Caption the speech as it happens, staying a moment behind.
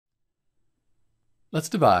Let's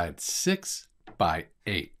divide 6 by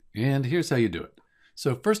 8, and here's how you do it.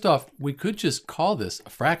 So first off, we could just call this a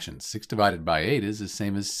fraction. 6 divided by 8 is the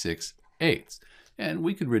same as 6/8, and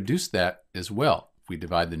we could reduce that as well. If we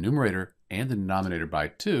divide the numerator and the denominator by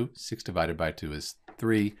 2, 6 divided by 2 is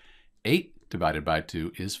 3, 8 divided by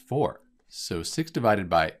 2 is 4. So 6 divided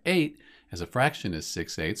by 8 as a fraction is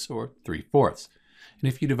 6/8 or 3/4. And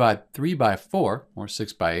if you divide 3 by 4 or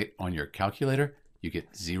 6 by 8 on your calculator, you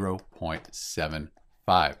get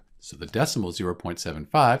 0.75. So the decimal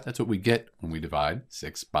 0.75, that's what we get when we divide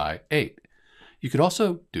 6 by 8. You could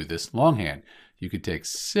also do this longhand. You could take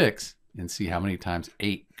 6 and see how many times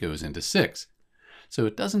 8 goes into 6. So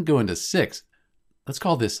it doesn't go into 6. Let's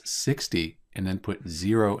call this 60 and then put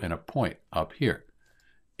 0 and a point up here.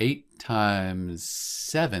 8 times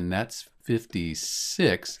 7, that's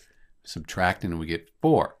 56. Subtracting and we get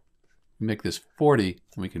 4. We make this 40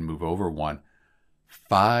 and we can move over 1.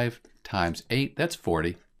 5 times 8, that's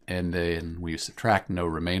 40. And then we subtract no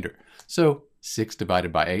remainder. So 6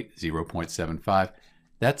 divided by 8, 0.75.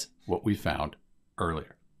 That's what we found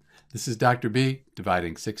earlier. This is Dr. B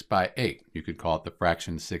dividing 6 by 8. You could call it the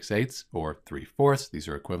fraction 6/8 or 3/4. These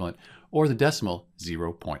are equivalent. Or the decimal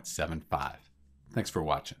 0.75. Thanks for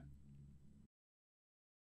watching.